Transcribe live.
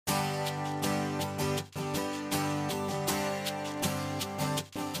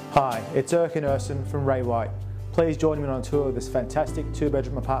Hi, it's Ercan Ersan from Ray White. Please join me on a tour of this fantastic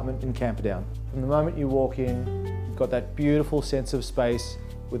 2-bedroom apartment in Camperdown. From the moment you walk in, you've got that beautiful sense of space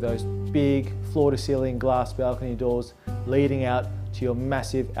with those big floor-to-ceiling glass balcony doors leading out to your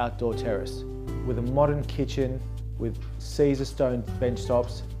massive outdoor terrace. With a modern kitchen with Caesar stone bench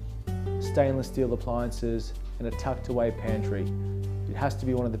tops, stainless steel appliances and a tucked away pantry. It has to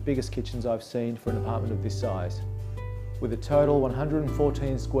be one of the biggest kitchens I've seen for an apartment of this size. With a total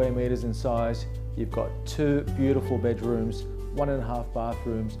 114 square metres in size, you've got 2 beautiful bedrooms, 1.5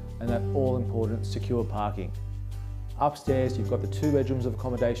 bathrooms and that all-important secure parking. Upstairs you've got the 2 bedrooms of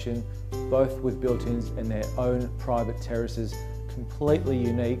accommodation, both with built-ins and their own private terraces, completely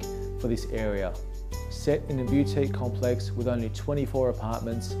unique for this area. Set in a boutique complex with only 24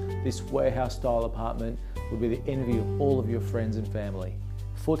 apartments, this warehouse-style apartment would be the envy of all of your friends and family.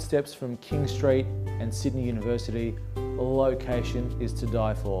 Footsteps from King Street and Sydney University, the location is to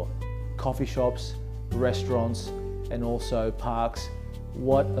die for. Coffee shops, restaurants and also parks.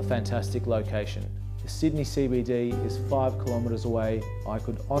 What a fantastic location. The Sydney CBD is 5 kilometres away. I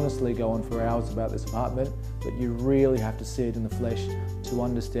could honestly go on for hours about this apartment, but you really have to see it in the flesh to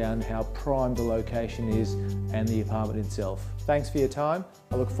understand how prime the location is and the apartment itself. Thanks for your time.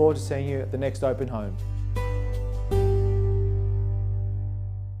 I look forward to seeing you at the next open home.